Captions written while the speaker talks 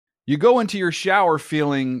You go into your shower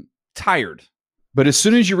feeling tired, but as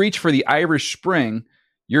soon as you reach for the Irish Spring,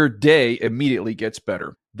 your day immediately gets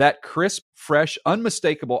better. That crisp, fresh,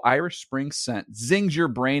 unmistakable Irish Spring scent zings your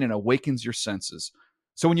brain and awakens your senses.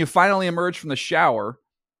 So when you finally emerge from the shower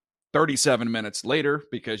 37 minutes later,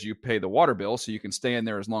 because you pay the water bill so you can stay in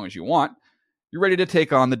there as long as you want, you're ready to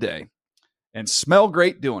take on the day and smell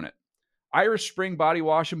great doing it. Irish Spring Body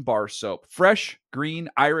Wash and Bar Soap. Fresh, green,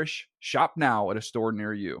 Irish. Shop now at a store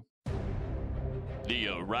near you. The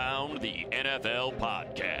Around the NFL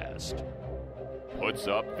podcast puts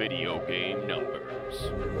up video game numbers.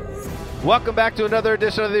 Welcome back to another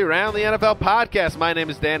edition of the Around the NFL podcast. My name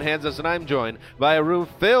is Dan Hanzus, and I'm joined by a room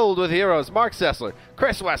filled with heroes. Mark Sessler,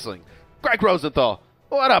 Chris Wessling, Greg Rosenthal.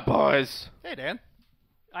 What up, boys? Hey, Dan.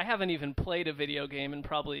 I haven't even played a video game in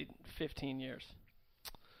probably 15 years.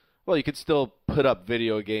 Well, you could still put up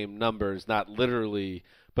video game numbers, not literally,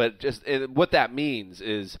 but just what that means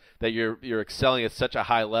is that you're excelling at such a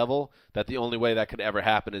high level that the only way that could ever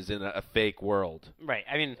happen is in a fake world. Right.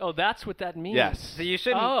 I mean, Oh, that's what that means. Yes. so you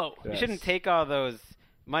shouldn't Yes. shouldn't take all those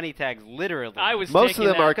money tags literally. Most of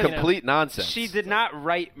them are that, complete nonsense. She did not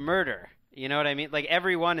write murder. You know what I mean? Like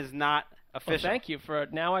everyone is not Well, official. thank you for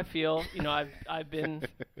it. Now I feel, I've been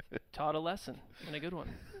taught a lesson and a good one.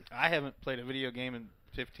 I haven't played a video game in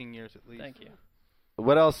 15 years at least. Thank you.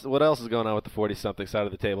 What else is going on with the 40-something side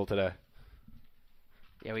of the table today?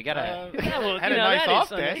 Yeah, we gotta. Yeah, well, Had a nice that off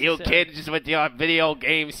is day. unnecessary. kids with your video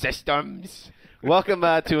game systems. Welcome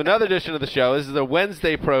to another edition of the show. This is a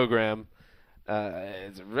Wednesday program.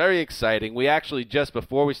 It's very exciting. We actually, just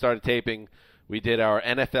before we started taping, we did our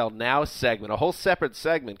NFL Now segment, a whole separate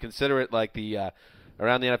segment. Consider it like the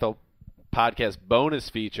Around the NFL podcast bonus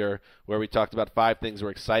feature where we talked about 5 things we're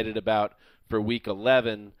excited about for Week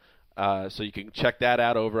 11. So you can check that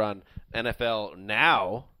out over on NFL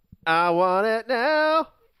Now. I want it now.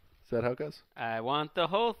 Is that how it goes? I want the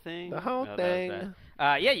whole thing. The whole No, that was thing.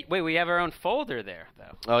 bad. Yeah. Wait, we have our own folder there,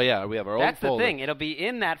 though. Oh, yeah, we have our own That's folder. the thing. It'll be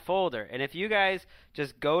in that folder. And if you guys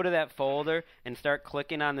just go to that folder and start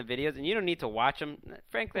clicking on the videos, and you don't need to watch them,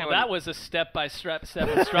 frankly, Well, that was a step-by-step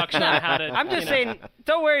instruction on how to. I'm just saying,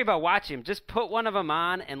 don't worry about watching them. Just put one of them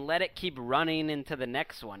on and let it keep running into the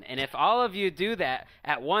next one. And if all of you do that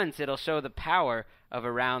at once, it'll show the power of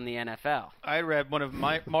Around the NFL. I read one of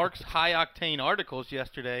Mark's high-octane articles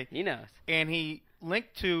yesterday, He knows. and he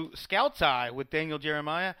linked to Scout's Eye with Daniel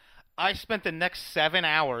Jeremiah. I spent the next 7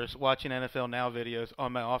 hours watching NFL Now videos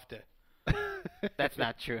on my off day. That's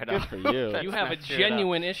not true at all. Good for you. That's You have not a true at all.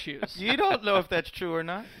 genuine issues. You don't know if that's true or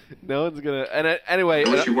not. No one's going to. And anyway. I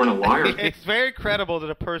wish you weren't a liar. It's very credible that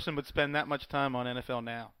a person would spend that much time on NFL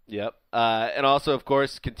Now. Yep. And also, of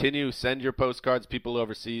course, send your postcards, people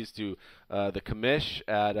overseas, to the commish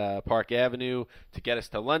at Park Avenue to get us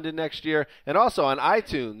to London next year. And also on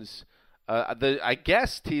iTunes, I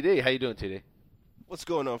guess, TD. How you doing, TD? What's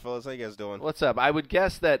going on, fellas? How you guys doing? What's up? I would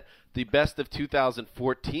guess that the Best of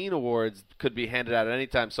 2014 awards could be handed out at any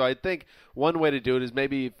time. So I think one way to do it is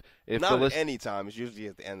maybe if Not the at list. any time. It's usually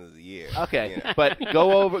at the end of the year. Okay, You know? but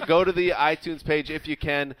go to the iTunes page if you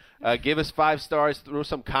can. Give us 5 stars. Throw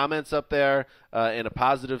some comments up there in a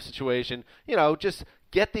positive situation. Just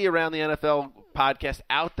get the Around the NFL podcast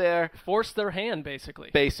out there. Force their hand,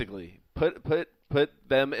 basically. Basically, put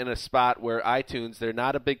them in a spot where iTunes, they're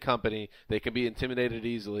not a big company. They can be intimidated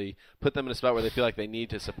easily. Put them in a spot where they feel like they need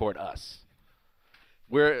to support us.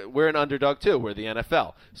 We're an underdog too. We're the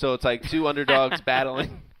NFL. So it's like 2 underdogs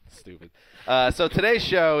battling. Stupid. So today's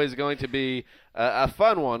show is going to be a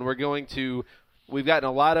fun one. We've gotten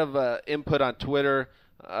a lot of input on Twitter.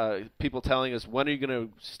 People telling us, when are you going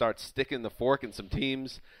to start sticking the fork in some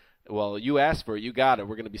teams? Well, you asked for it. You got it.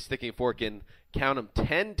 We're going to be sticking a fork in, count them,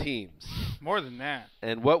 10 teams. More than that.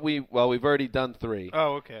 And we've already done 3.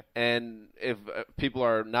 Oh, okay. And if people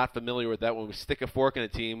are not familiar with that, when we stick a fork in a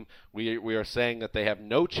team, we are saying that they have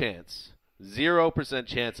no chance, 0%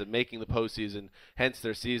 chance of making the postseason. Hence,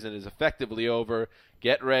 their season is effectively over.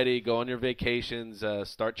 Get ready. Go on your vacations.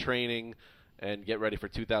 Start training. And get ready for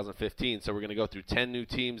 2015. So we're going to go through 10 new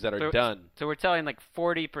teams that are done. So we're telling like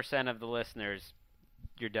 40% of the listeners,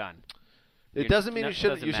 you're done. It doesn't mean no, you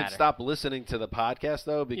should matter. stop listening to the podcast,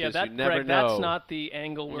 though, because yeah, you never Greg, know. that's not the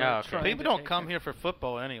angle we're No, okay. trying People to don't take come here for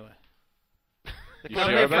football anyway. They You come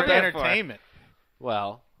sure here about for that? entertainment.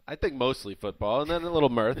 Well, I think mostly football, and then a little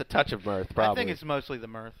mirth, a touch of mirth, I probably. think it's mostly the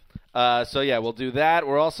mirth. So yeah, we'll do that.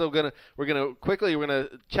 We're gonna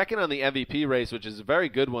check in on the MVP race, which is a very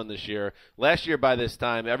good one this year. Last year by this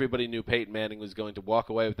time, everybody knew Peyton Manning was going to walk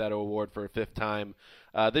away with that award for a 5th time.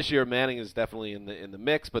 This year, Manning is definitely in the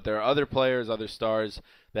mix, but there are other players, other stars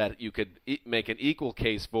that you could make an equal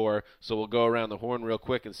case for. So we'll go around the horn real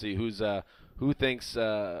quick and see who's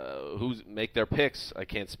make their picks. I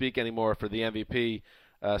can't speak anymore for the MVP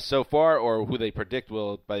so far, or who they predict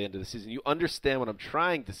will by the end of the season. You understand what I'm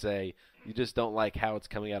trying to say. You just don't like how it's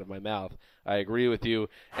coming out of my mouth. I agree with you.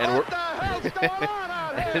 And what the hell's going on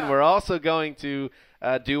out here? And we're also going to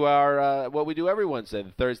do our what we do every Wednesday,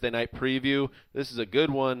 the Thursday night preview. This is a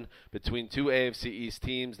good one between 2 AFC East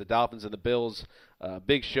teams, the Dolphins and the Bills.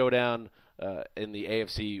 Big showdown in the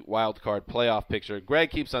AFC wildcard playoff picture. Greg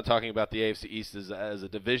keeps on talking about the AFC East as a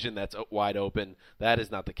division that's wide open. That is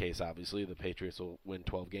not the case, obviously. The Patriots will win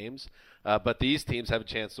 12 games. But these teams have a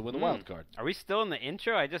chance to win the wild card. Are we still in the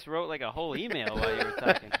intro? I just wrote like a whole email while you were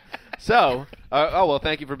talking. So, well,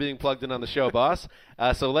 thank you for being plugged in on the show, boss.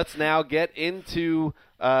 So let's now get into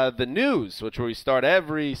the news, which we start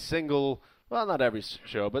every single, well, not every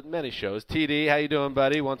show, but many shows. TD, how you doing,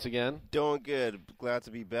 buddy, once again? Doing good. Glad to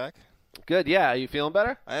be back. Good, yeah. Are you feeling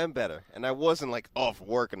better? I am better. And I wasn't, off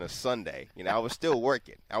work on a Sunday. I was still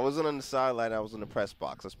working. I wasn't on the sideline. I was in the press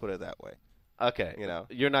box. Let's put it that way. Okay.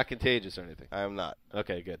 You're not contagious or anything? I am not.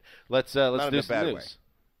 Okay, good. Let's do some news.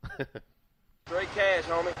 Straight cash,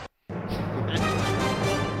 homie.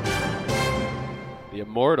 The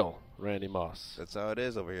immortal Randy Moss. That's how it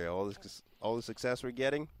is over here. All the success we're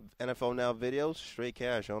getting, NFL Now videos, straight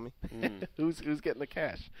cash, homie. Who's getting the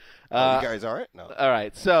cash? You guys aren't? No. All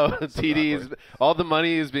right. So TD all the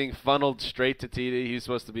money is being funneled straight to TD. He's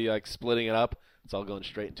supposed to be splitting it up. It's all going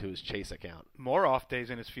straight into his Chase account. More off days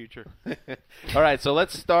in his future. All right. So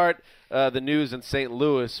let's start the news in St.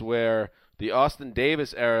 Louis, where the Austin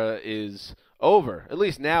Davis era is over, at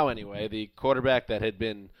least now anyway. The quarterback that had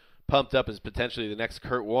been pumped up as potentially the next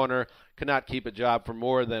Kurt Warner could not keep a job for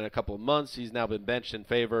more than a couple of months. He's now been benched in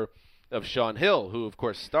favor of Shaun Hill, who, of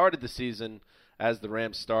course, started the season as the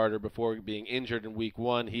Rams starter before being injured in Week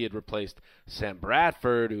 1. He had replaced Sam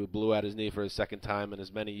Bradford, who blew out his knee for his 2nd time in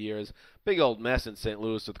as many years. Big old mess in St.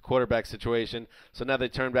 Louis with the quarterback situation. So now they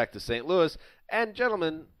turn back to St. Louis. And,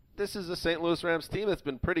 gentlemen, this is a St. Louis Rams team that's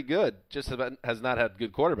been pretty good, just has not had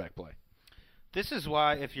good quarterback play. This is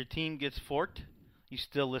why if your team gets forked, you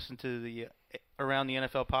still listen to the Around the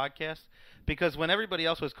NFL podcast, because when everybody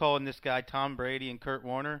else was calling this guy Tom Brady and Kurt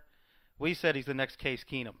Warner, we said he's the next Case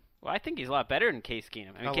Keenum. Well, I think he's a lot better than Case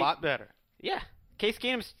Keenum. A lot better. Yeah. Case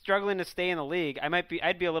Keenum's struggling to stay in the league.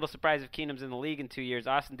 I'd be a little surprised if Keenum's in the league in 2 years.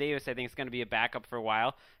 Austin Davis, I think, is going to be a backup for a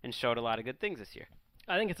while and showed a lot of good things this year.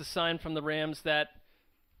 I think it's a sign from the Rams that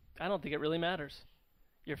I don't think it really matters.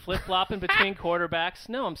 You're flip-flopping between quarterbacks.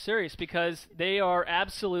 No, I'm serious, because they are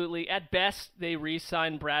absolutely, at best, they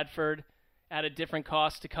re-sign Bradford at a different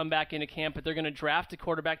cost to come back into camp, but they're going to draft a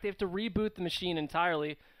quarterback. They have to reboot the machine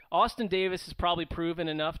entirely. Austin Davis is probably proven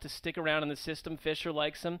enough to stick around in the system. Fisher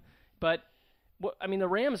likes him. But, the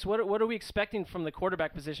Rams, what are we expecting from the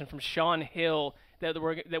quarterback position from Shaun Hill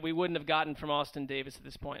that we wouldn't have gotten from Austin Davis at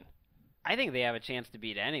this point? I think they have a chance to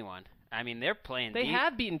beat anyone. They're playing They deep.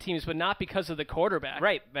 have beaten teams, but not because of the quarterback.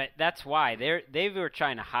 Right, but that's why. They were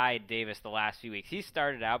trying to hide Davis the last few weeks. He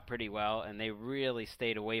started out pretty well, and they really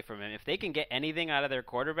stayed away from him. If they can get anything out of their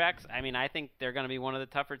quarterbacks, I think they're going to be one of the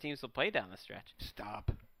tougher teams to play down the stretch.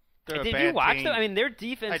 Stop. They're Did a bad you watch team. them? Their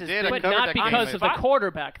defense I is did. good. I But not that game. because of the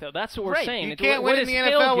quarterback, though. That's what we're Right. saying. You can't win in the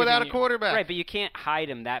NFL without a quarterback. Right, but you can't hide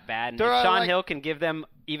him that bad. And There if are, Shaun Hill can give them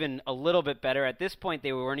even a little bit better, at this point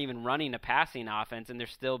they weren't even running a passing offense, and they're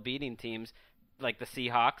still beating teams like the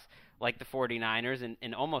Seahawks, like the 49ers,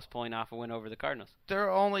 and almost pulling off a win over the Cardinals. There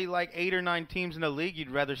are only 8 or 9 teams in the league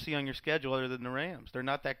you'd rather see on your schedule other than the Rams. They're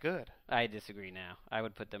not that good. I disagree now. I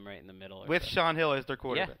would put them right in the middle. With Shaun Hill as their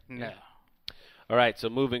quarterback. Yeah. No. All right, so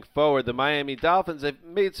moving forward, the Miami Dolphins have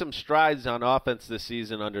made some strides on offense this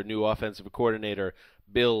season under new offensive coordinator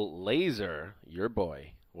Bill Lazor, your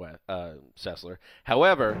boy, Sessler.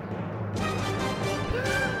 However...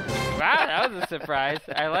 Wow, that was a surprise.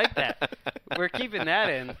 I like that. We're keeping that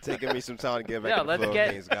in. Taking me some time to get back Yeah, in the let's flow get-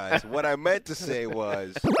 of things, guys. What I meant to say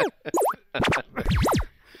was...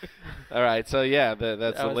 All right, so yeah,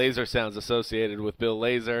 that's the laser sounds associated with Bill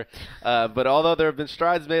Lazor. But although there have been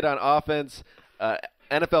strides made on offense,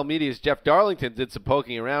 NFL Media's Jeff Darlington did some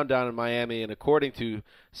poking around down in Miami, and according to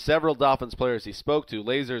several Dolphins players he spoke to,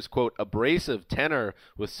 Lazor's, quote, abrasive tenor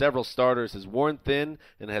with several starters has worn thin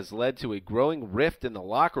and has led to a growing rift in the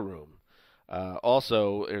locker room.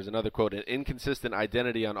 Also, here's another quote, an inconsistent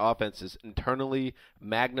identity on offense is internally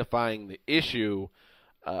magnifying the issue.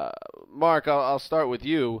 Mark, I'll start with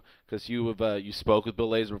you because you spoke with Bill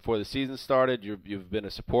Lazor before the season started. You've been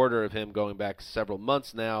a supporter of him going back several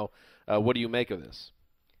months now. What do you make of this?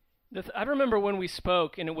 I remember when we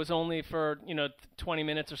spoke, and it was only for 20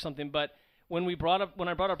 minutes or something. But when I brought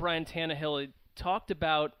up Ryan Tannehill, he talked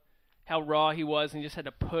about how raw he was, and he just had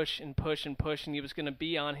to push and push and push, and he was going to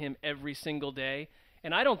be on him every single day.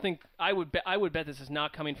 And I don't think I would bet this is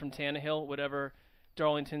not coming from Tannehill. Whatever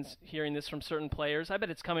Darlington's hearing this from certain players, I bet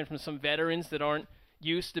it's coming from some veterans that aren't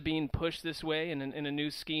used to being pushed this way in a new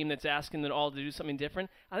scheme that's asking them all to do something different.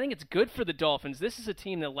 I think it's good for the Dolphins. This is a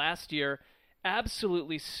team that last year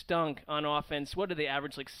absolutely stunk on offense. What did they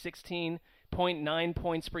average? Like 16.9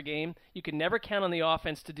 points per game. You could never count on the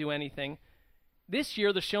offense to do anything. This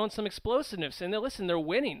year they're showing some explosiveness, and they're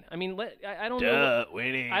winning. I mean, I don't know.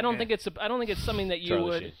 Winning. I don't think it's something that you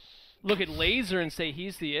would look at Lazor and say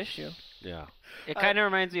he's the issue. Yeah. It kind of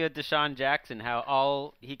reminds me of Deshaun Jackson, how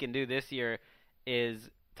all he can do this year is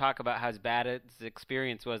talk about how bad his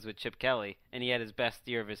experience was with Chip Kelly, and he had his best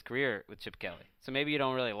year of his career with Chip Kelly. So maybe you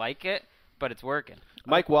don't really like it, but it's working.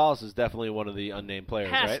 Mike Wallace is definitely one of the unnamed players,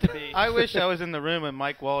 Has right? to be. I wish I was in the room when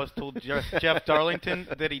Mike Wallace told Jeff Darlington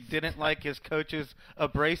that he didn't like his coach's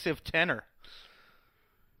abrasive tenor.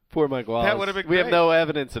 Poor Mike Wallace. That would have been We have great. no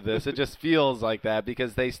evidence of this. It just feels like that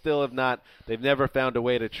because they still have not. They've never found a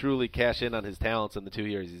way to truly cash in on his talents in the 2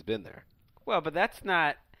 years he's been there. Well, but that's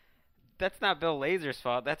not Bill Lazor's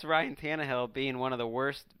fault. That's Ryan Tannehill being one of the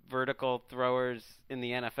worst vertical throwers in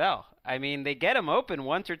the NFL. I mean, they get him open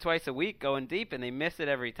once or twice a week going deep, and they miss it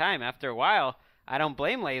every time. After a while, I don't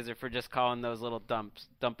blame Lazor for just calling those little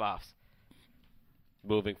dump-offs.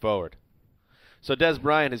 Moving forward. So Des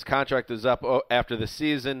Bryant, his contract is up after the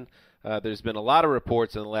season. There's been a lot of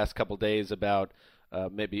reports in the last couple days about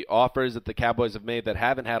maybe offers that the Cowboys have made that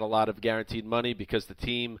haven't had a lot of guaranteed money because the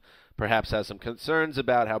team perhaps has some concerns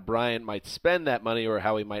about how Bryant might spend that money or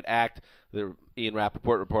how he might act. Ian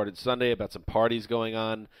Rappaport reported Sunday about some parties going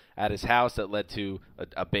on at his house that led to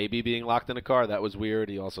a baby being locked in a car. That was weird.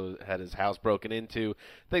 He also had his house broken into,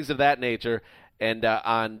 things of that nature. And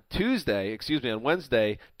on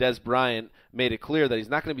Wednesday, Des Bryant made it clear that he's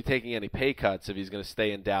not going to be taking any pay cuts if he's going to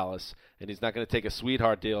stay in Dallas, and he's not going to take a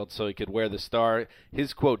sweetheart deal so he could wear the star.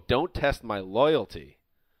 His quote, "Don't test my loyalty."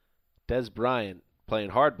 Des Bryant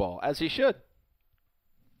playing hardball, as he should.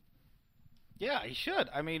 Yeah, he should.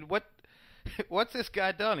 I mean, what's this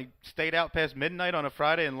guy done? He stayed out past midnight on a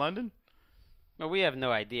Friday in London? Well, we have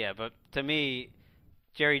no idea, but to me,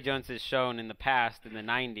 Jerry Jones has shown in the past, in the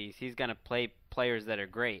 90s, he's going to play players that are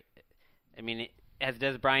great. I mean, has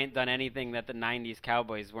Des Bryant done anything that the 90s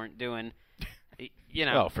Cowboys weren't doing?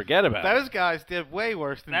 Oh, forget about it. Those guys did way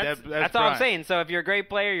worse than That's Des all I'm Bryant. saying. So if you're a great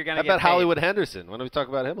player, you're going How to get about paid. Hollywood Henderson? Why don't we talk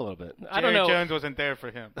about him a little bit? I don't Jerry know. Jones wasn't there for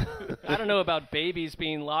him. I don't know about babies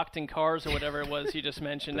being locked in cars or whatever it was you just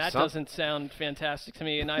mentioned. That doesn't sound fantastic to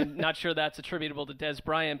me, and I'm not sure that's attributable to Des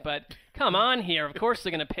Bryant. But come on here. Of course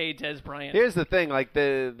they're going to pay Des Bryant. Here's the thing, like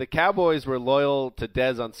the Cowboys were loyal to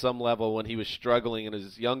Des on some level when he was struggling in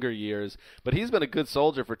his younger years, but he's been a good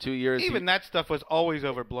soldier for 2 years. Even that stuff was always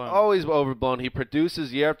overblown. Always overblown. He produces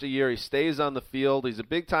year after year. He stays on the field. He's a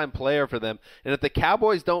big-time player for them. And if the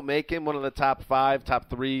Cowboys don't make him one of the top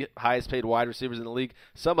 3 highest-paid wide receivers in the league,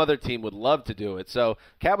 some other team would love to do it. So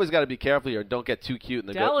Cowboys got to be careful here and don't get too cute in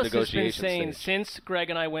the Dallas has been negotiation saying stage. since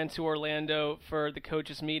Greg and I went to Orlando for the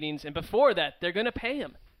coaches' meetings, and before that, they're going to pay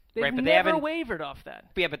him. They've Right, but they never haven't- wavered off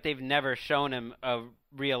that. Yeah, but they've never shown him a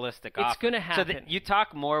realistic offer. It's going to So happen. you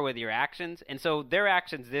talk more with your actions, and so their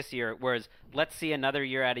actions this year was, let's see another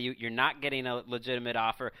year out of you. You're not getting a legitimate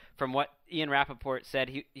offer. From what Ian Rappaport said,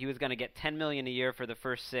 he was going to get $10 million a year for the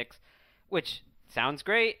first 6, which sounds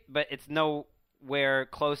great, but it's nowhere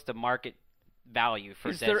close to market value for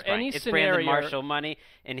Is Des there Bryant. any It's scenario- Brandon Marshall money,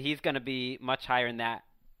 and he's going to be much higher than that.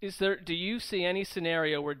 Do you see any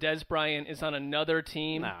scenario where Des Bryant is on another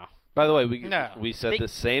team? No. By the way, No. we said the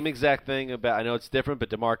same exact thing about, I know it's different, but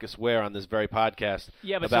DeMarcus Ware on this very podcast.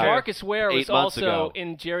 Yeah, but about Marcus Ware 8 was months also, ago.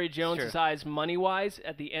 in Jerry Jones' eyes, money-wise,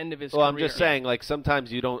 at the end of his Well, career. I'm just saying, like,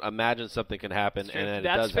 sometimes you don't imagine something can happen, and then it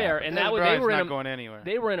That's does fair. happen. And Des that they Bryant's were in not a, going anywhere.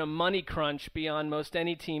 They were in a money crunch beyond most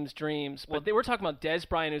any team's dreams. But they were talking about Des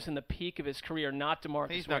Bryant, who's in the peak of his career, not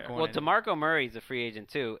DeMarcus He's Ware. not going Well, anywhere. DeMarco Murray's a free agent,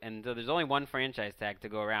 too, and so there's only one franchise tag to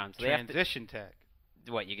go around. So they have to, Transition tag.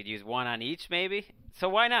 what, you could use one on each maybe? So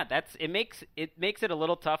why not? It makes it a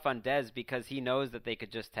little tough on Dez because he knows that they could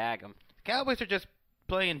just tag him. Cowboys are just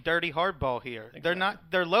playing dirty hardball here. They're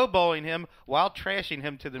lowballing him while trashing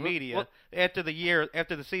him to the media. After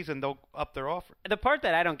the season, they'll up their offer. The part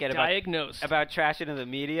that I don't get Diagnosed. about trashing to the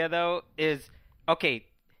media though is, okay,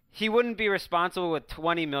 he wouldn't be responsible with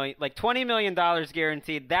 $20 million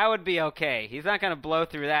guaranteed. That would be okay. He's not going to blow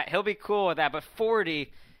through that. He'll be cool with that. But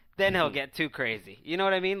 40, then he'll get too crazy. You know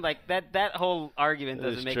what I mean? Like that whole argument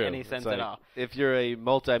doesn't make any sense at all. If you're a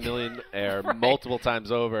multi-millionaire multiple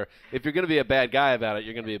times over, if you're going to be a bad guy about it,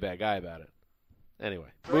 you're going to be a bad guy about it. Anyway.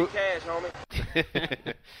 Free cash,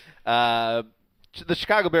 homie. The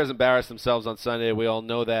Chicago Bears embarrassed themselves on Sunday. We all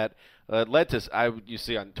know that. Led to, you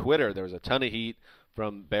see on Twitter, there was a ton of heat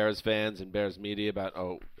from Bears fans and Bears media about,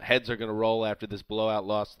 heads are going to roll after this blowout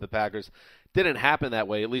loss to the Packers. Didn't happen that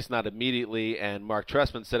way, at least not immediately, and Mark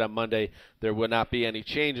Trestman said on Monday there would not be any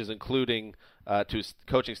changes, including to his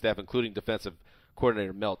coaching staff, including defensive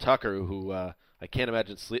coordinator Mel Tucker, who I can't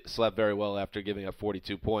imagine slept very well after giving up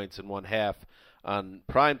 42 points in one half on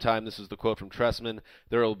primetime. This is the quote from Trestman.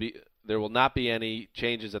 There will not be any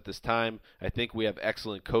changes at this time. I think we have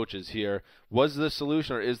excellent coaches here. Was the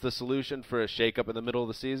solution, or is the solution, for a shakeup in the middle of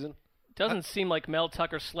the season? Doesn't seem like Mel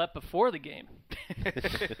Tucker slept before the game.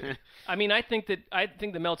 I mean, I think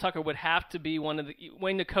that Mel Tucker would have to be one of the,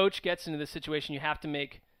 when the coach gets into this situation, you have to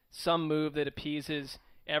make some move that appeases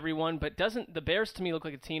everyone. But doesn't the Bears to me look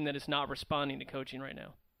like a team that is not responding to coaching right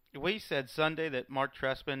now? We said Sunday that Mark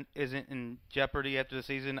Trestman isn't in jeopardy after the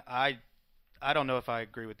season. I don't know if I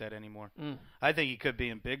agree with that anymore. I think he could be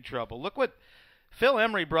in big trouble. Look what Phil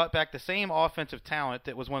Emery brought back, the same offensive talent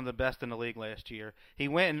that was one of the best in the league last year. He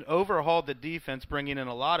went and overhauled the defense, bringing in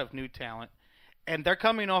a lot of new talent. And they're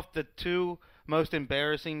coming off the two most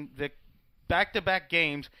embarrassing back-to-back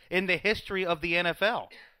games in the history of the NFL.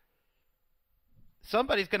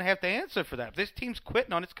 Somebody's going to have to answer for that. This team's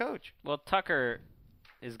quitting on its coach. Well, Tucker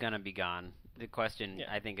is going to be gone. The question,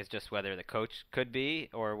 I think, is just whether the coach could be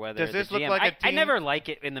or whether does this the GM. look like a team? I never like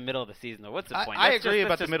it in the middle of the season, though. What's the point? I agree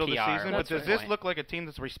about the middle PR. of the season, but does this point? look like a team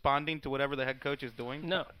that's responding to whatever the head coach is doing?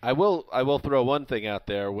 No. I will throw one thing out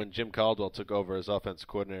there. When Jim Caldwell took over as offensive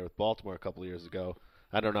coordinator with Baltimore a couple of years ago,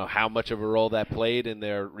 I don't know how much of a role that played in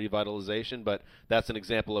their revitalization, but that's an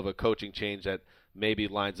example of a coaching change that maybe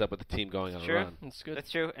lines up with the team going on a run. That's good.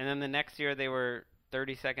 That's true. And then the next year they were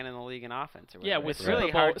 32nd in the league in offense. Or Yeah, whatever. with It's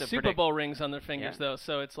really hard to Super predict. Bowl rings on their fingers, though,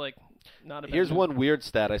 so it's like not a bad Here's move. one weird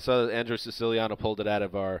stat. I saw that Andrew Siciliano pulled it out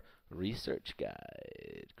of our research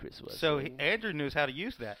guide, Chris West. So Andrew knows how to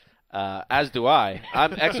use that. As do I.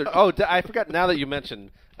 I'm expert. I forgot. Now that you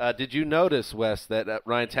mentioned, did you notice, Wes, that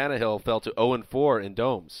Ryan Tannehill fell to 0-4 in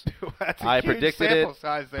domes? That's a I huge predicted sample it.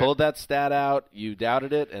 size there. Pulled that stat out. You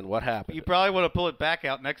doubted it, and what happened? You probably want to pull it back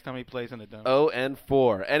out next time he plays in the dome.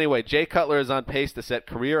 0-4. Anyway, Jay Cutler is on pace to set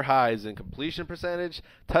career highs in completion percentage,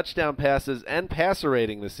 touchdown passes, and passer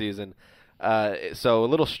rating this season. So a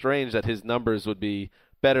little strange that his numbers would be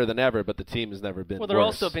better than ever, but the team has never been Well, they're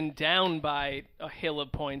worse. also been down by a hill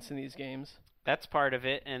of points in these games. That's part of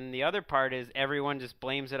it, and the other part is everyone just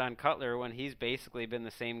blames it on Cutler when he's basically been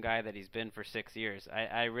the same guy that he's been for 6 years.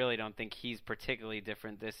 I really don't think he's particularly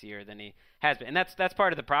different this year than he has been, and that's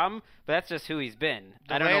part of the problem. But that's just who he's been.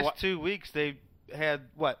 The I don't know last 2 weeks they had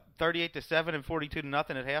 38-7 and 42-0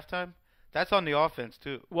 at halftime. That's on the offense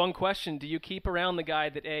too. One question: do you keep around the guy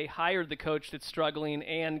that hired the coach that's struggling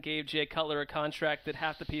and gave Jay Cutler a contract that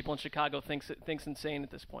half the people in Chicago thinks insane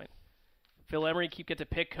at this point? Phil Emery get to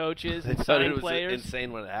pick coaches and It sign was players.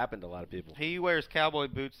 insane when it happened to a lot of people. He wears cowboy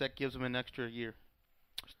boots. That gives him an extra year.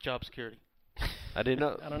 It's job security. I didn't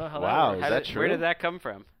know. I don't know how wow, that works. is that true? Where did that come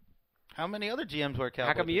from? How many other GMs wear cowboy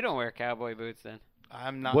How come boots? you don't wear cowboy boots then?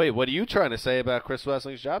 I'm not. Wait, what are you trying to say about Chris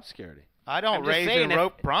Wessling's job security? I don't I'm just raise saying and if-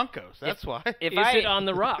 rope Broncos. That's why. If Is I it on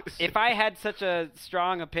the rocks? if I had such a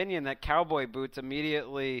strong opinion that cowboy boots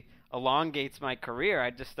immediately elongates my career,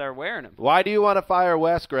 I'd just start wearing them. Why do you want to fire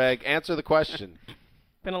Wes, Greg? Answer the question.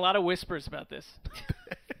 Been a lot of whispers about this.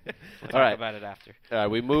 We'll talk All right. about it after. All right,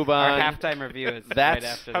 we move Our on. halftime review is That's-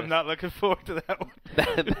 right after this. I'm not looking forward to that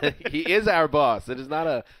one. He is our boss.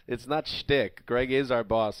 It's not shtick. Greg is our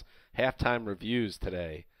boss. Halftime reviews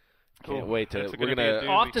today. Can't wait to. That's We're gonna be a gonna doozy.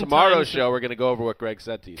 Oftentimes- tomorrow's show. We're gonna go over what Greg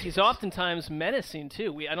said to you. He's oftentimes menacing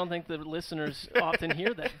too. I don't think the listeners often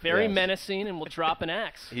hear that. Very Yes. menacing, and will drop an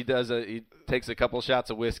axe. He does. He takes a couple shots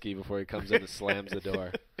of whiskey before he comes in and slams the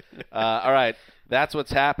door. All right, that's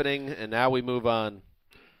what's happening, and now we move on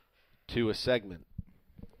to a segment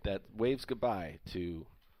that waves goodbye to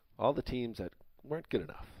all the teams that weren't good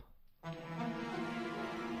enough.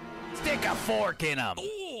 Stick a fork in them.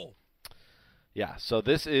 Yeah, so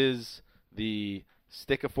this is the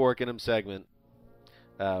Stick a Fork in 'em segment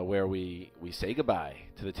where we say goodbye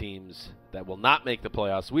to the teams that will not make the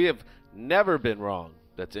playoffs. We have never been wrong.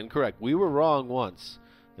 That's incorrect. We were wrong once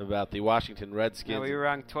about the Washington Redskins. No, we were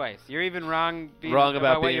wrong twice. You're even wrong. Wrong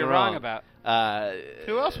about what being you're wrong. about.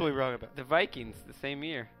 Who else were we wrong about? The Vikings the same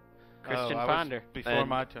year. Christian I was Ponder. before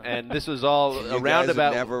my time. And this was all You guys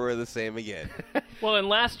roundabout. never were the same again. Well, and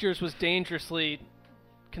last year's was dangerously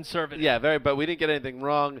conservative. Yeah, but we didn't get anything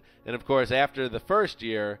wrong. And of course, after the first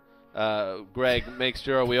year, Greg makes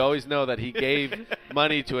sure we always know that he gave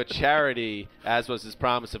money to a charity, as was his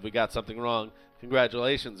promise if we got something wrong.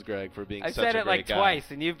 Congratulations, Greg, for being I such a said it great like guy. twice,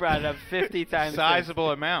 and you've brought it up 50 times. Sizable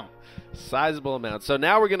amount. Sizable amount. So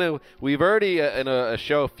now we've already, in a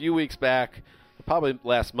show a few weeks back, probably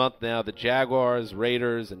last month now, the Jaguars,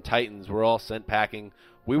 Raiders, and Titans were all sent packing.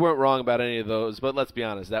 We weren't wrong about any of those, but let's be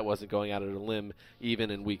honest, that wasn't going out on a limb even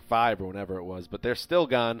in week 5 or whenever it was. But they're still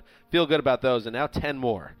gone. Feel good about those. And now 10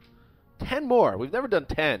 more. 10 more. We've never done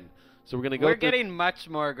 10. So we're going to go We're through. getting much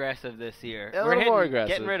more aggressive this year. A We're little more aggressive.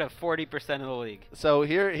 Getting rid of 40% of the league. So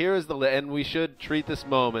here is the and we should treat this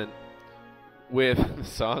moment with the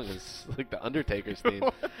song is like the Undertaker's theme.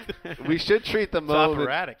 We should treat the It's moment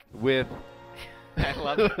operatic. with I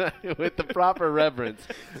love it. with the proper reverence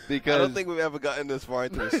because I don't think we've ever gotten this far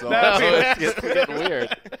into the song. no, it's getting weird.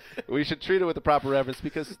 We should treat it with the proper reverence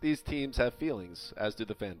because these teams have feelings, as do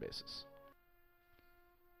the fan bases.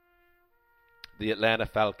 The Atlanta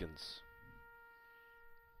Falcons,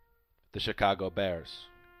 the Chicago Bears,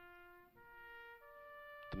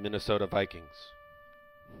 the Minnesota Vikings,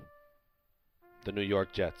 the New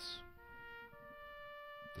York Jets,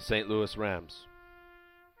 the St. Louis Rams,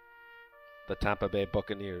 the Tampa Bay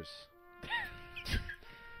Buccaneers,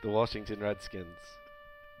 the Washington Redskins,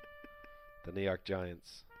 the New York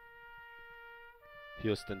Giants,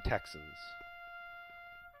 Houston Texans,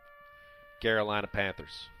 Carolina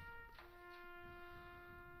Panthers.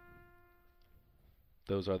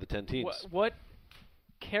 Those are the 10 teams. What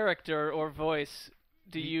character or voice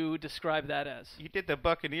do you describe that as? You did the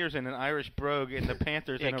Buccaneers in an Irish brogue and the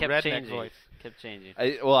Panthers Yeah, in a kept redneck changing. voice. Kept changing.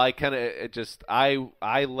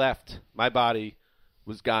 I left. My body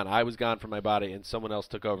was gone. I was gone from my body, and someone else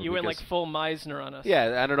took over. You went like because- full Meisner on us.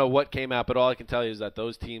 Yeah, I don't know what came out, but all I can tell you is that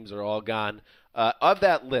those teams are all gone. Of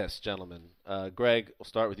that list, gentlemen, Greg, we'll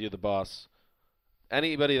start with you, the boss.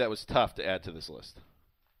 Anybody that was tough to add to this list?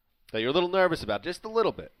 That you're a little nervous about, just a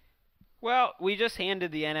little bit. Well, we just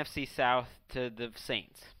handed the NFC South to the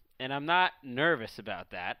Saints, and I'm not nervous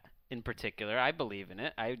about that in particular. I believe in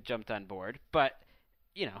it. I jumped on board. But,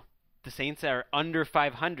 the Saints are under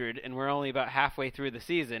 500, and we're only about halfway through the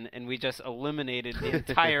season, and we just eliminated the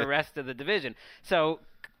entire rest of the division. So,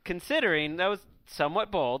 considering that was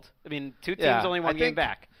somewhat bold, I mean, two teams only one game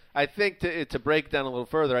back. I think to break down a little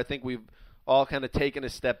further, I think we've all kind of taken a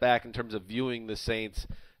step back in terms of viewing the Saints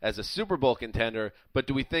as a Super Bowl contender, but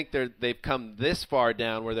do we think they've come this far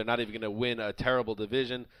down where they're not even going to win a terrible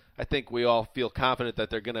division? I think we all feel confident that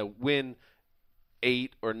they're going to win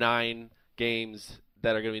 8 or 9 games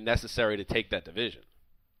that are going to be necessary to take that division.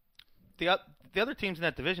 The other teams in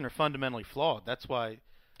that division are fundamentally flawed. That's why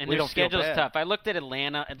And we their don't feel schedule's bad. tough. I looked at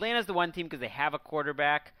Atlanta. Atlanta's the one team because they have a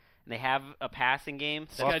quarterback and they have a passing game.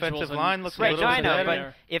 The offensive line looks a Right, little I bit know,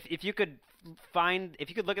 better. but if you could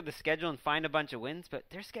look at the schedule and find a bunch of wins, but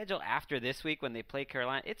their schedule after this week when they play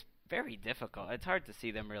Carolina, it's very difficult. It's hard to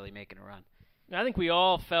see them really making a run. I think we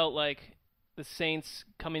all felt like the Saints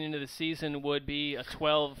coming into the season would be a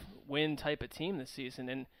 12-win type of team this season,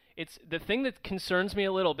 and it's the thing that concerns me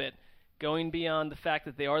a little bit, going beyond the fact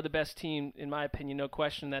that they are the best team, in my opinion, no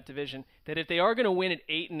question, in that division, that if they are going to win at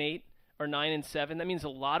 8-8 or 9-7, that means a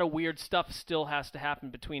lot of weird stuff still has to happen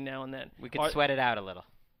between now and then. We could sweat it out a little.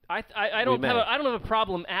 I don't have a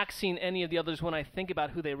problem axing any of the others when I think about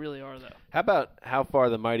who they really are, though. How about how far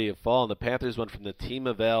the mighty have fallen? The Panthers went from the team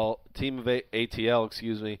of ATL,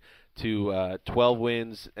 to 12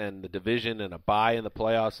 wins and the division and a bye in the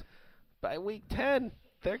playoffs. By week 10,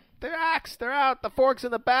 they're axed. They're out. The fork's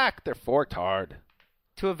in the back. They're forked hard.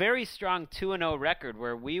 To a very strong 2-0 record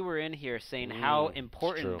where we were in here saying how true.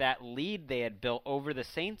 important that lead they had built over the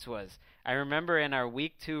Saints was. I remember in our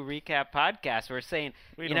Week 2 recap podcast, we were saying,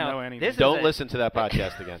 We don't know anything. this Don't is listen to that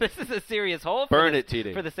podcast again. This is a serious hole Burn it,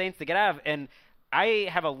 TD. for the Saints to get out of. And I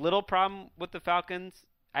have a little problem with the Falcons.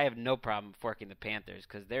 I have no problem forking the Panthers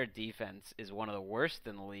because their defense is one of the worst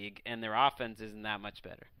in the league, and their offense isn't that much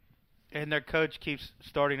better. And their coach keeps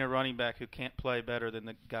starting a running back who can't play better than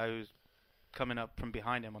the guy who's coming up from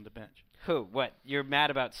behind him on the bench. Who? What? You're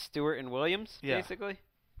mad about Stewart and Williams, Yeah. basically? I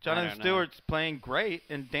Jonathan don't know. Stewart's playing great,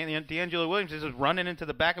 and D'Angelo Williams is just running into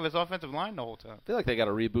the back of his offensive line the whole time. I feel like they got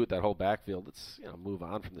to reboot that whole backfield. Let's move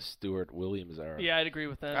on from the Stewart-Williams era. Yeah, I'd agree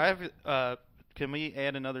with that. I have. Can we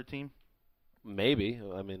add another team? Maybe.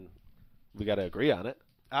 I mean, we got to agree on it.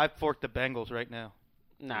 I'd fork the Bengals right now.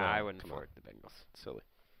 Nah, No, I wouldn't come on. fork the Bengals. Silly.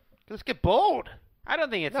 Let's get bold. I don't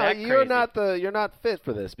think it's No, that you're crazy. not fit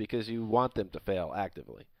for this because you want them to fail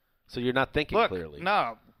actively. So you're not thinking Look, clearly.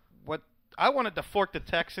 no. What I wanted to fork the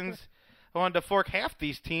Texans. I wanted to fork half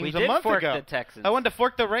these teams We a did month fork ago. the Texans. I wanted to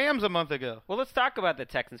fork the Rams a month ago. Well, let's talk about the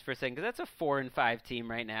Texans for a second, because that's a 4-5 team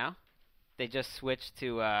right now. They just switched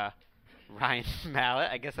to Ryan Mallett.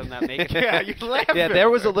 I guess I'm not making Yeah, you're laughing. Yeah, there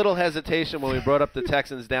was a little hesitation when we brought up the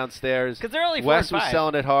Texans downstairs. because they're only 4-5. Wes was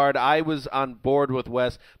selling it hard. I was on board with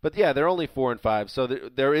Wes. But, yeah, they're only 4-5, so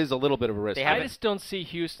there is a little bit of a risk. They I haven't- just don't see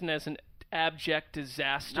Houston as an abject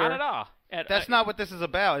disaster. Not at all. That's not what this is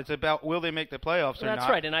about. It's about will they make the playoffs or not. That's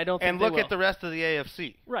right, and I don't think And they look will. at the rest of the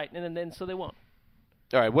AFC. Right, and then so they won't.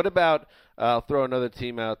 All right, what about I'll throw another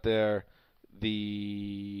team out there.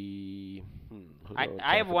 The who do I talk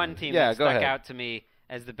have one about? team Yeah, that go stuck ahead. out to me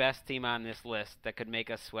as the best team on this list that could make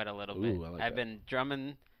us sweat a little bit. Ooh, I like I've that. been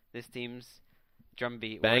drumming this team's drum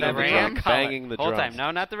beat. Banging whatever the you wanna drum, call it. banging the Whole drums. time.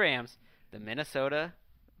 No, not the Rams. The Minnesota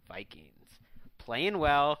Vikings. Playing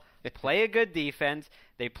well. Play a good defense.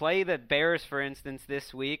 They play the Bears, for instance,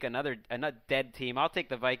 this week. Another dead team. I'll take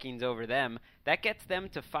the Vikings over them. That gets them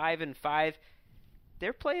to 5-5.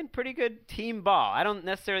 They're playing pretty good team ball. I don't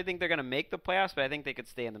necessarily think they're going to make the playoffs, but I think they could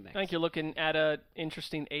stay in the mix. I think you're looking at a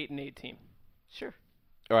interesting 8-8 team. Sure.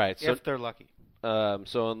 All right, so If they're lucky.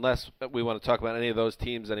 so unless we want to talk about any of those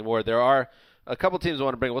teams anymore, there are a couple teams I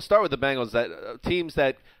want to bring. We'll start with the Bengals, that teams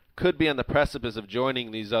that could be on the precipice of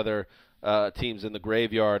joining these other teams in the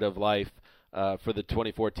graveyard of life for the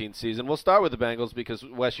 2014 season. We'll start with the Bengals because,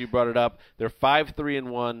 Wes, you brought it up. They're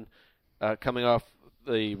 5-3-1 coming off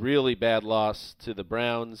the really bad loss to the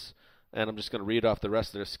Browns, and I'm just going to read off the rest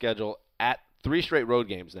of their schedule at 3 straight road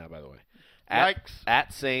games now, by the way. Yikes.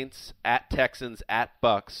 At Saints, at Texans, at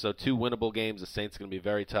Bucks, so 2 winnable games. The Saints are going to be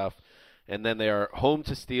very tough. And then they are home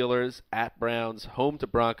to Steelers, at Browns, home to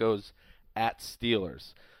Broncos, at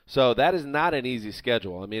Steelers. So that is not an easy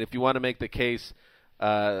schedule. I mean, if you want to make the case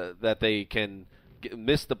that they can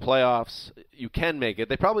miss the playoffs, you can make it.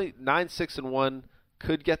 They probably 9-6-1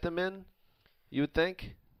 could get them in, you would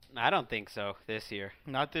think. I don't think so this year.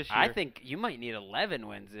 Not this year. I think you might need 11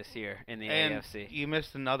 wins this year in the and AFC. you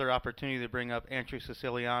missed another opportunity to bring up Andrew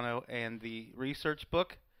Siciliano and the research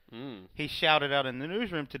book. He shouted out in the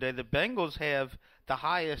newsroom today the Bengals have the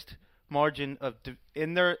highest margin of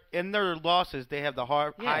in their losses. They have the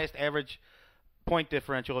highest average point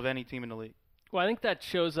differential of any team in the league. Well, I think that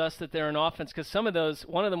shows us that they're an offense because some of those,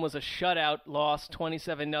 one of them was a shutout loss,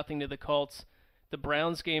 27-0 to the Colts. The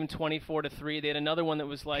Browns game, 24-3. They had another one that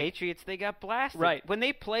was like Patriots, they got blasted. Right. When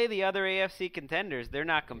they play the other AFC contenders, they're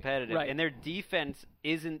not competitive. Right. And their defense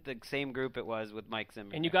isn't the same group it was with Mike Zimmer.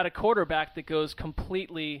 and you got a quarterback that goes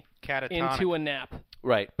completely Catatonic. into a nap.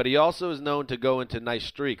 Right, but he also is known to go into nice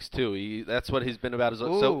streaks too. That's what he's been about.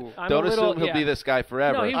 So I'm don't a little- assume he'll be yeah. this guy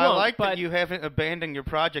forever. No, he I won't, like that but- you haven't abandoned your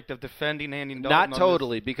project of defending Andy Dalton. Not on this.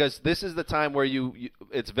 totally, because this is the time where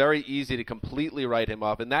it's very easy to completely write him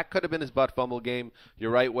off, and that could have been his butt fumble game. You're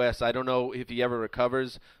right, Wes. I don't know if he ever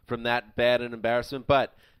recovers from that bad an embarrassment,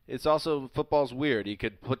 but it's also football's weird. He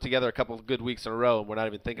could put together a couple of good weeks in a row, and we're not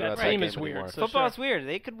even thinking That about that team game is weird, anymore. so Football's sure. weird.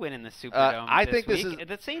 They could win in the Superdome. I think this week. is-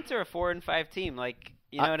 The Saints are a 4-5 team. Like,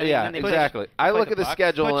 you know what I mean? Yeah, And they exactly. play- I play look at the Bucs.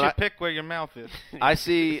 schedule, Put and your pick where your mouth is. I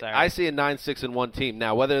see Sorry. a 9-6-1 team.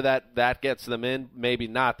 Now, whether that gets them in, maybe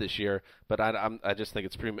not this year, but I just think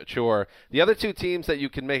it's premature. The other two teams that you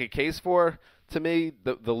can make a case for, to me,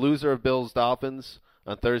 the loser of Bills Dolphins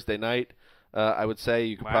on Thursday night, I would say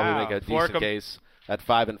you could probably Wow. make a Fork decent 'em. case at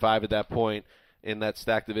 5-5 at that point in that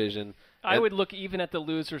stacked division. I And- would look even at the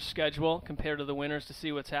loser's schedule compared to the winners to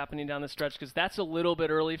see what's happening down the stretch because that's a little bit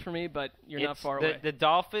early for me, but you're not It's far the, away. The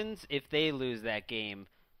Dolphins, if they lose that game,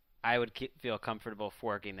 I would feel comfortable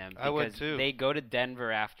forking them. I would because too. They go to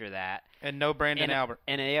Denver after that. And no Brandon and, Albert.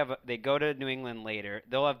 And they go to New England later.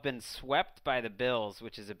 They'll have been swept by the Bills,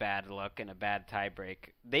 which is a bad look and a bad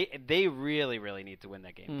tiebreak. They really, really need to win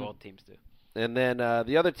that game. Both teams do. And then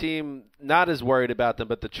the other team, not as worried about them,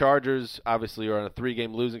 but the Chargers obviously are on a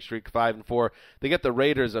 3-game losing streak, 5-4. They get the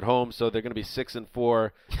Raiders at home, so they're going to be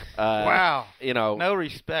 6-4. Wow. You know, No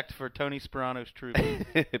respect for Tony Sperano's troops.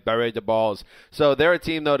 bury the balls. So they're a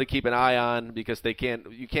team though to keep an eye on because you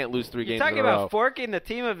can't lose 3 You're games talking in a row. about forking the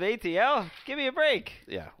team of ATL? Give me a break.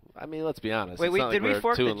 Yeah, I mean, let's be honest. Wait, It's not did like we we're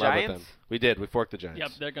fork too the in love with Giants? them. We did. We forked the Giants.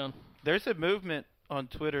 Yep, they're gone. There's a movement on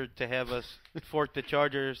Twitter to have us fork the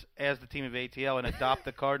Chargers as the team of ATL and adopt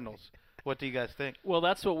the Cardinals. What do you guys think? Well,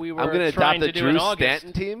 that's what we were I'm going to trying adopt the to do in Drew August.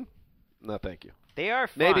 Stanton team. No, thank you. They are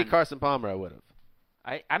fun. Maybe Carson Palmer. I would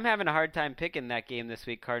have. I'm having a hard time picking that game this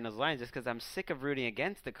week, Cardinals-Lions, just because I'm sick of rooting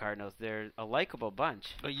against the Cardinals. They're a likable bunch.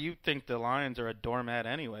 Well, you think the Lions are a doormat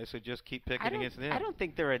anyway, so just keep picking against them. I don't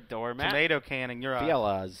think they're a doormat. Tomato canning, you're out.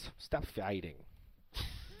 Fellas, stop fighting.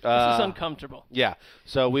 This is uncomfortable. Yeah.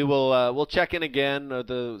 So we will we'll check in again,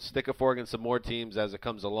 the stick a fork in some more teams as it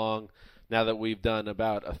comes along. Now that we've done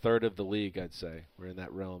about a third of the league, I'd say we're in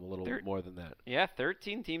that realm, a little more than that. Yeah,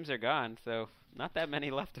 13 teams are gone, so not that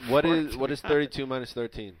many left. What is 32 minus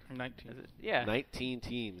 13? 19. Yeah. 19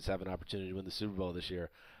 teams have an opportunity to win the Super Bowl this year.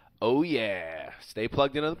 Oh, yeah. Stay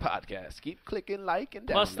plugged into the podcast. Keep clicking like and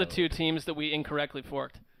download. Plus the 2 teams that we incorrectly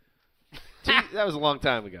forked. That was a long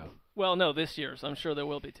time ago. Well, no, this year, so I'm sure there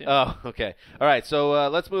will be 2. Oh, okay. All right, so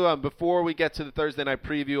let's move on. Before we get to the Thursday night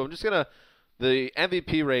preview, I'm just going to – the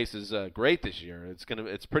MVP race is great this year.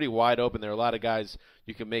 It's pretty wide open. There are a lot of guys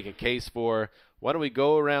you can make a case for. Why don't we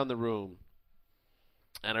go around the room?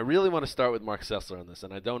 And I really want to start with Mark Sessler on this,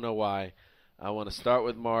 and I don't know why. I want to start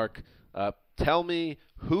with Mark. Tell me,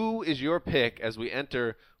 who is your pick as we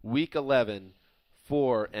enter Week 11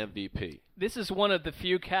 for MVP? This is one of the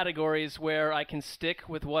few categories where I can stick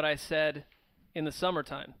with what I said in the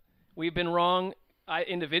summertime. We've been wrong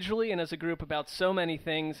individually and as a group about so many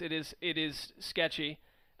things. It is sketchy.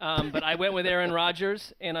 But I went with Aaron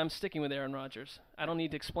Rodgers, and I'm sticking with Aaron Rodgers. I don't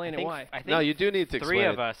need to explain why. I think no, you do need to explain 3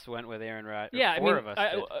 of us went with Aaron Rodgers. Yeah, 4 of us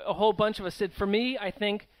did. A whole bunch of us did. For me, I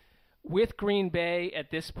think with Green Bay at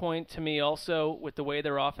this point, to me also, with the way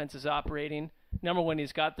their offense is operating, number one,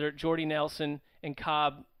 he's got their Jordy Nelson and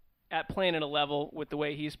Cobb playing at a level with the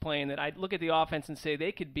way he's playing that I look at the offense and say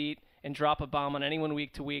they could beat and drop a bomb on anyone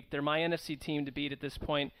week to week. They're my NFC team to beat at this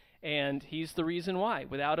point, and he's the reason why.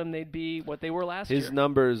 Without him, they'd be what they were last year. His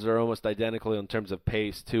numbers are almost identical in terms of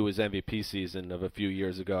pace to his MVP season of a few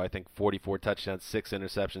years ago. I think 44 touchdowns, 6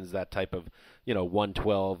 interceptions, that type of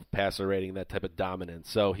 112 passer rating, that type of dominance.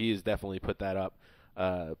 So he has definitely put up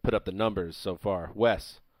the numbers so far.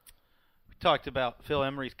 Wes. We talked about Phil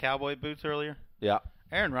Emery's cowboy boots earlier. Yeah.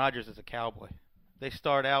 Aaron Rodgers is a cowboy. They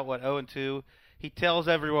start out, 0-2. He tells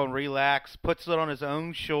everyone relax, puts it on his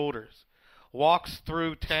own shoulders, walks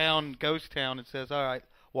through town, ghost town, and says, all right,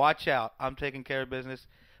 watch out. I'm taking care of business.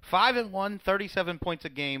 5-1, 37 points a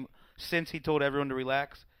game since he told everyone to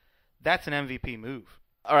relax. That's an MVP move.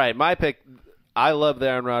 All right, my pick. I love the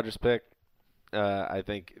Aaron Rodgers pick. I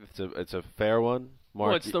think it's a fair one. Mark,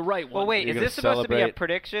 well, it's the right one. Well, wait, You're is this supposed to be a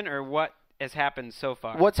prediction or what has happened so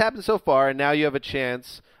far? What's happened so far, and now you have a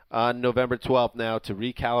chance on November 12th now to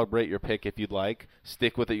recalibrate your pick if you'd like.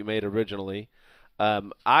 Stick with it you made originally.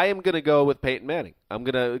 I am going to go with Peyton Manning. I'm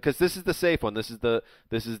going to, because this is the safe one. This is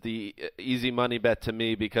the easy money bet to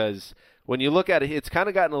me, because when you look at it, it's kind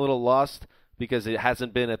of gotten a little lost because it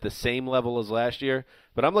hasn't been at the same level as last year.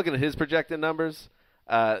 But I'm looking at his projected numbers.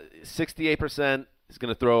 68%. He's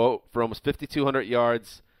going to throw for almost 5,200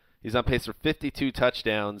 yards. He's on pace for 52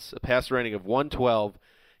 touchdowns, a passer rating of 112.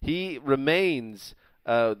 He remains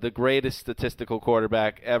the greatest statistical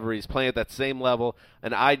quarterback ever. He's playing at that same level,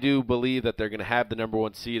 and I do believe that they're going to have the number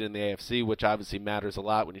one seed in the AFC, which obviously matters a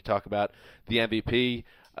lot when you talk about the MVP.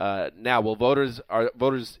 Now,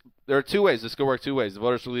 there are 2 ways. This could work 2 ways. The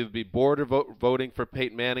voters will either be bored of voting for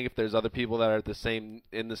Peyton Manning if there's other people that are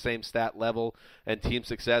in the same stat level and team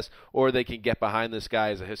success, or they can get behind this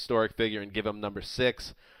guy as a historic figure and give him number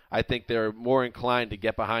 6. I think they're more inclined to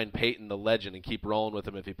get behind Peyton, the legend, and keep rolling with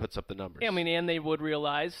him if he puts up the numbers. Yeah, and they would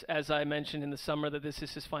realize, as I mentioned in the summer, that this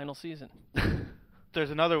is his final season.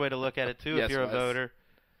 There's another way to look at it, too, Yes, if you're a Wes. voter.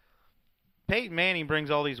 Peyton Manning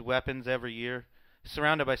brings all these weapons every year,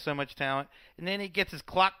 surrounded by so much talent, and then he gets his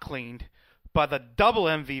clock cleaned by the double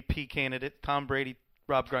MVP candidate, Tom Brady,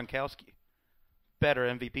 Rob Gronkowski. Better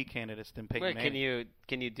MVP candidates than Peyton Wait, Manning.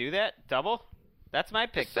 can you do that? Double? That's my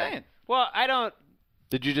pick. Just saying. Well, I don't.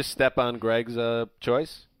 Did you just step on Greg's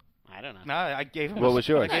choice? I don't know. No, I gave him What was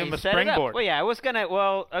yours? I gave him You a set it up. springboard. Well, yeah, I was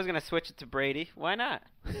gonna switch it to Brady. Why not?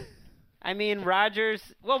 I mean, Rodgers.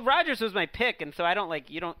 Well, Rodgers was my pick, and so I don't like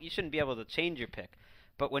you shouldn't be able to change your pick.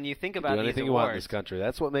 But when you think about Do these anything awards, you want in this country.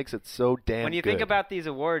 That's what makes it so damn when you good. think about these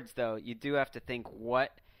awards, though, you do have to think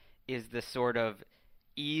what is the sort of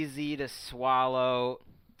easy to swallow,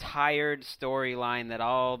 tired storyline that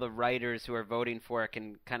all the writers who are voting for it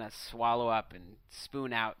can kind of swallow up and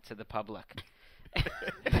spoon out to the public.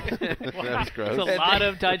 That's gross. There's a lot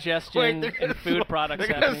of digestion and food products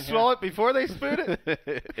They're happening going to swallow it before they spoon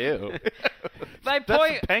it? Ew. My That's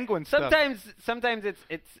point. the penguin stuff. Sometimes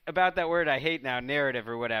it's about that word I hate now, narrative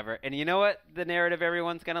or whatever. And you know what? The narrative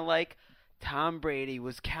everyone's gonna like. Tom Brady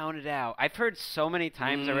was counted out. I've heard so many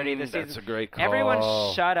times already this season. That's a great call.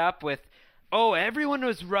 Everyone shut up with, oh, everyone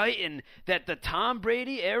was writing that the Tom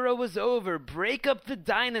Brady era was over. Break up the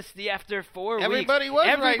dynasty after 4 weeks. Everybody was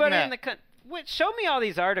writing Everybody that. in the country. Show me all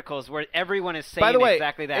these articles where everyone is saying By the way,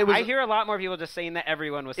 exactly that. I hear a lot more people just saying that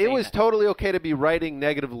everyone was saying It was that. totally okay to be writing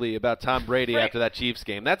negatively about Tom Brady Right. after that Chiefs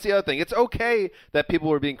game. That's the other thing. It's okay that people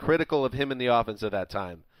were being critical of him in the offense at that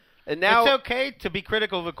time. And now it's okay to be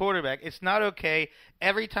critical of a quarterback. It's not okay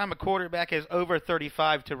every time a quarterback is over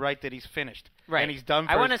 35 to write that he's finished Right. and he's done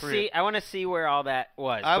for I want his to career. see. I want to see where all that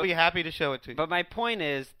was. I'll But- be happy to show it to you. But my point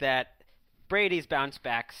is that Brady's bounced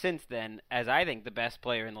back since then as I think the best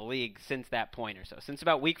player in the league since that point or so. Since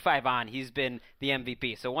about week 5 on, he's been the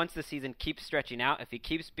MVP. So once the season keeps stretching out, if he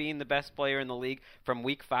keeps being the best player in the league from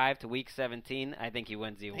week 5 to week 17, I think he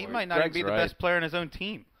wins the award. He might not even Greg's be the right. best player in his own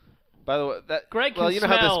team. By the way, Greg well, can you know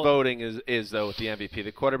how this smell- voting is though with the MVP.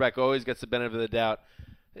 The quarterback always gets the benefit of the doubt.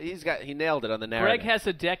 He nailed it on the narrative. Greg has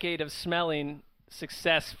a decade of smelling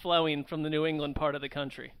success flowing from the New England part of the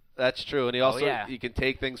country. That's true, and he also yeah. he can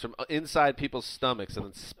take things from inside people's stomachs and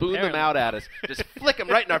then spoon them Apparently. out at us. Just flick them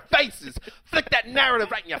right in our faces. Flick that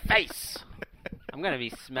narrative right in your face. I'm going to be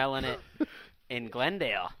smelling it in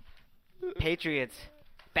Glendale. Patriots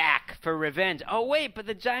back for revenge. Oh, wait, but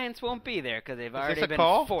the Giants won't be there because they've already a been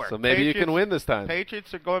call? forked. So maybe you Patriots- can win this time.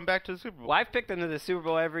 Patriots are going back to the Super Bowl. Well, I've picked them to the Super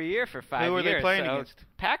Bowl every year for 5 years. Who are they playing so against?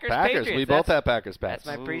 Packers, Packers. Patriots. We both That's- have Packers bats.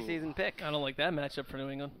 That's my preseason pick. I don't like that matchup for New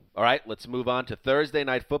England. All right, let's move on to Thursday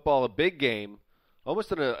Night Football, a big game,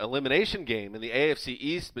 almost an elimination game in the AFC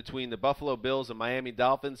East between the Buffalo Bills and Miami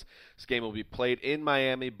Dolphins. This game will be played in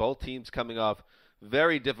Miami. Both teams coming off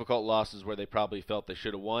very difficult losses where they probably felt they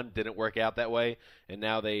should have won. Didn't work out that way, and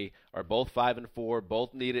now they are both 5-4.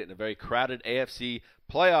 Both need it in a very crowded AFC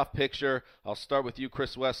playoff picture. I'll start with you,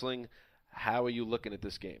 Chris Wessling. How are you looking at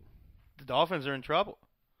this game? The Dolphins are in trouble.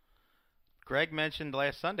 Greg mentioned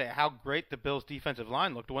last Sunday how great the Bills' defensive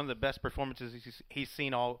line looked. One of the best performances he's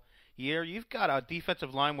seen all year. You've got a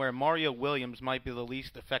defensive line where Mario Williams might be the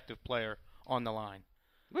least effective player on the line.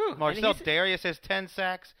 Woo, Marcel and he's- Darius has 10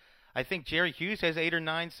 sacks. I think Jerry Hughes has 8 or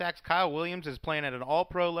 9 sacks. Kyle Williams is playing at an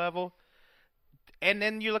all-pro level. And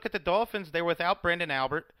then you look at the Dolphins. They're without Brendan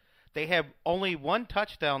Albert. They had only one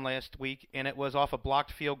touchdown last week, and it was off a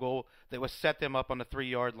blocked field goal that was set them up on the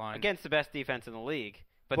 3-yard line. against the best defense in the league.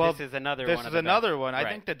 But Well, this is another This one. is of the another best. one. I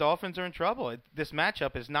Right. think the Dolphins are in trouble. This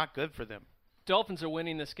matchup is not good for them. Dolphins are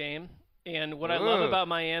winning this game. And what I love about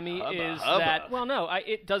Miami is hubba. that, well, no,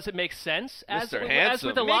 does it make sense? As Mr. with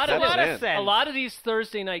Handsome. a lot Makes of a lot of sense. a lot of these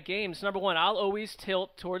Thursday night games, number one, I'll always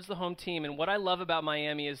tilt towards the home team. And what I love about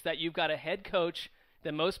Miami is that you've got a head coach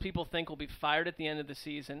that most people think will be fired at the end of the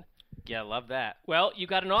season. Yeah, love that. Well, you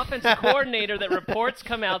got an offensive coordinator that reports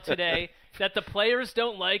come out today that the players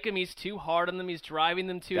don't like him. He's too hard on them. He's driving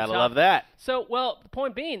them too Gotta tough. love that. So, well, the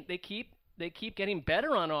point being, they keep getting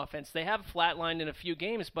better on offense. They have flatlined in a few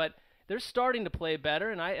games, but they're starting to play better.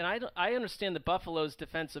 And I understand the Buffalo's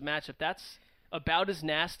defensive matchup. That's about as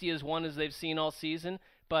nasty as one as they've seen all season.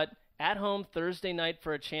 But at home Thursday night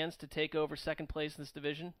for a chance to take over second place in this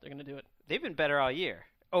division, they're going to do it. They've been better all year.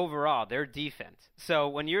 Overall, their defense. So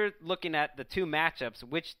when you're looking at the two matchups,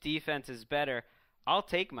 which defense is better, I'll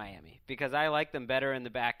take Miami because I like them better in the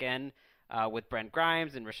back end with Brent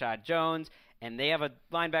Grimes and Rashad Jones. And they have a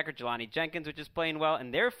linebacker, Jelani Jenkins, which is playing well.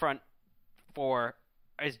 And their front four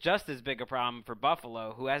is just as big a problem for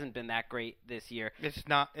Buffalo, who hasn't been that great this year. It's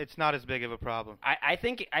not as big of a problem. I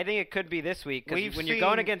think it could be this week We've because when you're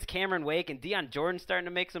going seen- against Cameron Wake and Deion Jordan starting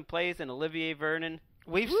to make some plays and Olivier Vernon.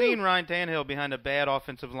 We've seen Ryan Tannehill behind a bad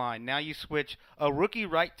offensive line. Now you switch a rookie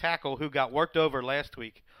right tackle who got worked over last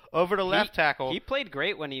week over to left tackle. He played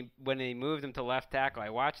great when he moved him to left tackle. I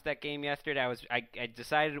watched that game yesterday. I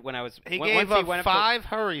decided when I was He once gave he up went up 5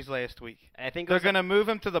 hurries last week. I think it They're was going to move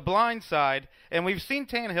him to the blind side, and we've seen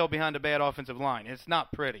Tannehill behind a bad offensive line. It's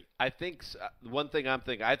not pretty. I think one thing I'm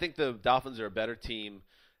thinking, I think the Dolphins are a better team,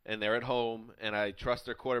 and they're at home, and I trust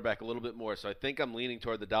their quarterback a little bit more. So I think I'm leaning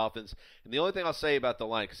toward the Dolphins. And the only thing I'll say about the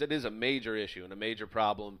line, because it is a major issue and a major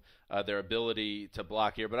problem, their ability to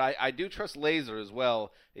block here. But I do trust Laser as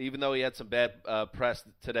well, even though he had some bad press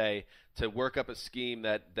today, to work up a scheme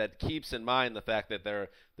that keeps in mind the fact that they're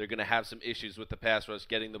going to have some issues with the pass rush,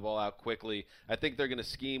 getting the ball out quickly. I think they're going to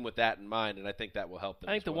scheme with that in mind, and I think that will help them.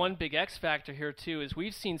 I think as the well. one big X factor here, too, is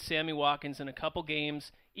we've seen Sammy Watkins in a couple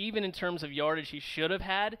games, even in terms of yardage he should have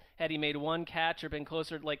had he made one catch or been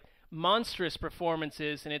closer, like monstrous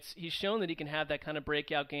performances, and he's shown that he can have that kind of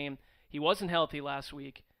breakout game. He wasn't healthy last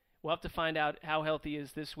week. We'll have to find out how healthy he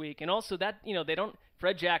is this week. And also that, they don't –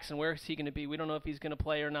 Fred Jackson, where is he going to be? We don't know if he's going to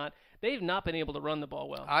play or not. They've not been able to run the ball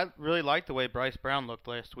well. I really liked the way Bryce Brown looked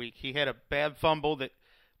last week. He had a bad fumble that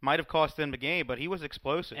might have cost them the game, but he was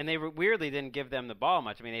explosive. and they weirdly didn't give them the ball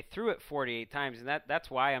much. I mean, they threw it 48 times, and that's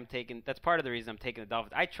why that's part of the reason I'm taking the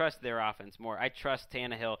Dolphins. I trust their offense more. I trust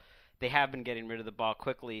Tannehill they have been getting rid of the ball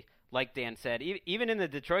quickly, like Dan said. Even in the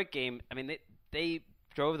Detroit game, I mean, they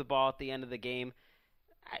drove the ball at the end of the game.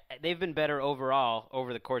 They've been better overall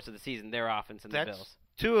over the course of the season, their offense and the Bills.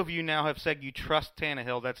 Two of you now have said you trust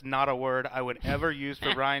Tannehill. That's not a word I would ever use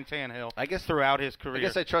for Ryan Tannehill. I guess throughout his career. I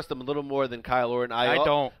guess I trust him a little more than Kyle Orton. I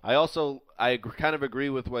don't. I kind of agree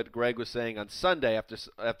with what Greg was saying on Sunday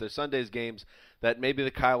after Sunday's games, that maybe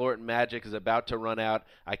the Kyle Orton magic is about to run out.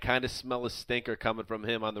 I kind of smell a stinker coming from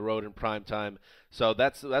him on the road in prime time. So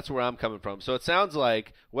that's where I'm coming from. So it sounds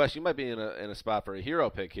like, Wes, you might be in a spot for a hero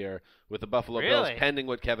pick here with the Buffalo Bills, pending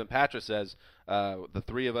what Kevin Patra says. The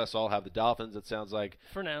three of us all have the Dolphins, it sounds like.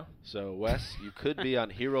 For now. So, Wes, you could be on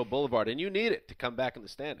Hero Boulevard, and you need it to come back in the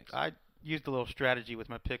standings. I used a little strategy with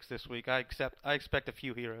my picks this week. I expect a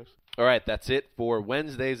few heroes. All right, that's it for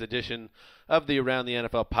Wednesday's edition of the Around the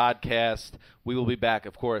NFL podcast. We will be back,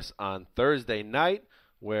 of course, on Thursday night,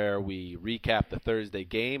 where we recap the Thursday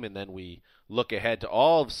game, and then we look ahead to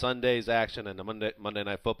all of Sunday's action and the Monday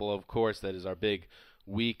Night Football, of course. That is our big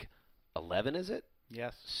Week 11, is it?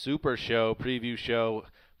 Yes. Super show, preview show.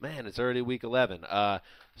 Man, it's already Week 11.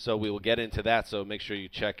 So we will get into that, so make sure you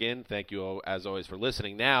check in. Thank you, all, as always, for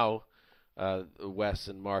listening. Now, Wes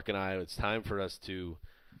and Mark and I, it's time for us to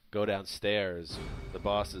go downstairs. The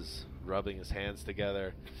boss is rubbing his hands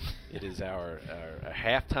together. It is our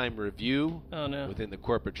halftime review within the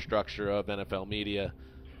corporate structure of NFL media,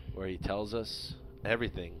 where he tells us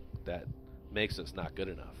everything that makes us not good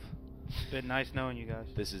enough. It's been nice knowing you guys.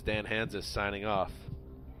 This is Dan Hanzus signing off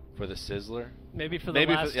for the Sizzler. Maybe for the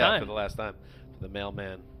last time. Yeah, for the last time. For the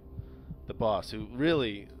mailman, the boss, who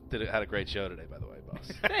really had a great show today, by the way,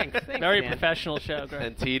 boss. Thanks, Very Dan. professional show, Greg.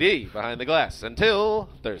 And TD behind the glass until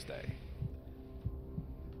Thursday.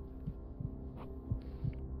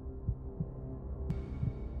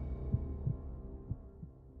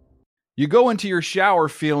 You go into your shower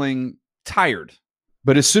feeling tired,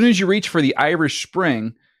 but as soon as you reach for the Irish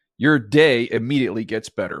Spring, your day immediately gets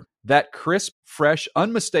better. That crisp, fresh,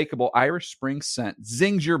 unmistakable Irish Spring scent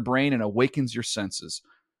zings your brain and awakens your senses.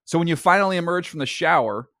 So when you finally emerge from the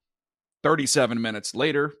shower, 37 minutes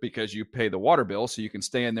later, because you pay the water bill so you can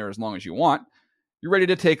stay in there as long as you want, you're ready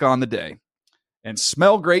to take on the day. And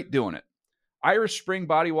smell great doing it. Irish Spring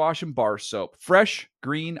Body Wash and Bar Soap. Fresh,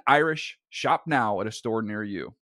 green, Irish. Shop now at a store near you.